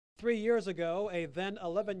3 years ago, a then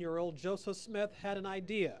 11-year-old Joseph Smith had an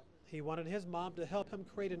idea. He wanted his mom to help him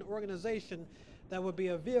create an organization that would be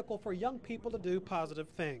a vehicle for young people to do positive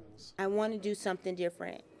things. I want to do something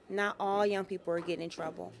different. Not all young people are getting in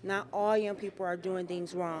trouble. Not all young people are doing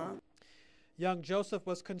things wrong. Young Joseph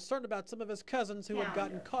was concerned about some of his cousins who had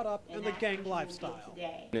gotten caught up in the gang lifestyle.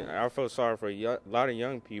 I felt sorry for a lot of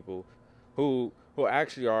young people who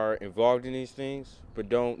actually are involved in these things but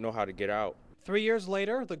don't know how to get out. 3 years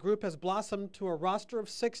later, the group has blossomed to a roster of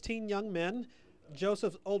 16 young men.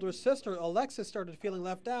 Joseph's older sister, Alexis, started feeling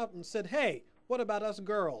left out and said, "Hey, what about us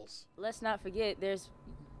girls?" Let's not forget there's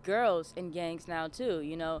girls in gangs now too.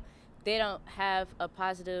 You know, they don't have a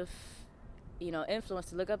positive,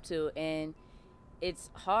 influence to look up to, and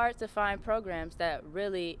it's hard to find programs that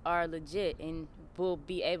really are legit and will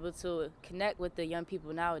be able to connect with the young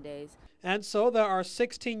people nowadays. And so there are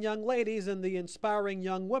 16 young ladies in the Inspiring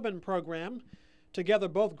Young Women program. Together,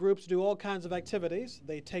 both groups do all kinds of activities.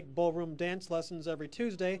 They take ballroom dance lessons every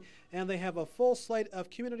Tuesday, and they have a full slate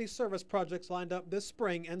of community service projects lined up this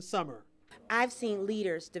spring and summer. I've seen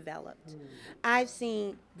leaders developed. I've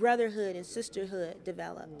seen brotherhood and sisterhood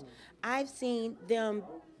developed. I've seen them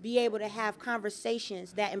be able to have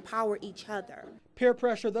conversations that empower each other. Peer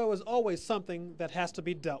pressure, though, is always something that has to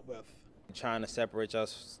be dealt with. Trying to separate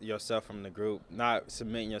yourself from the group, not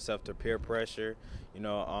submitting yourself to peer pressure,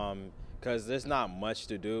 because there's not much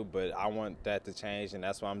to do, but I want that to change, and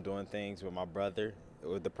that's why I'm doing things with my brother,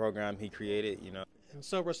 with the program he created, And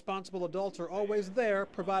so responsible adults are always there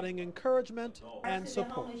providing encouragement and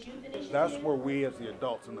support. That's where we as the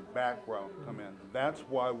adults in the background come in. That's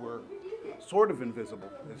why we're sort of invisible.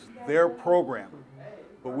 It's their program,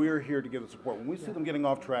 but we're here to give the support. When we see them getting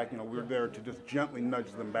off track, we're there to just gently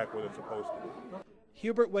nudge them back where they're supposed to be.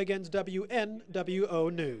 Hubert Wiggins,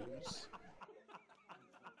 WNWO News.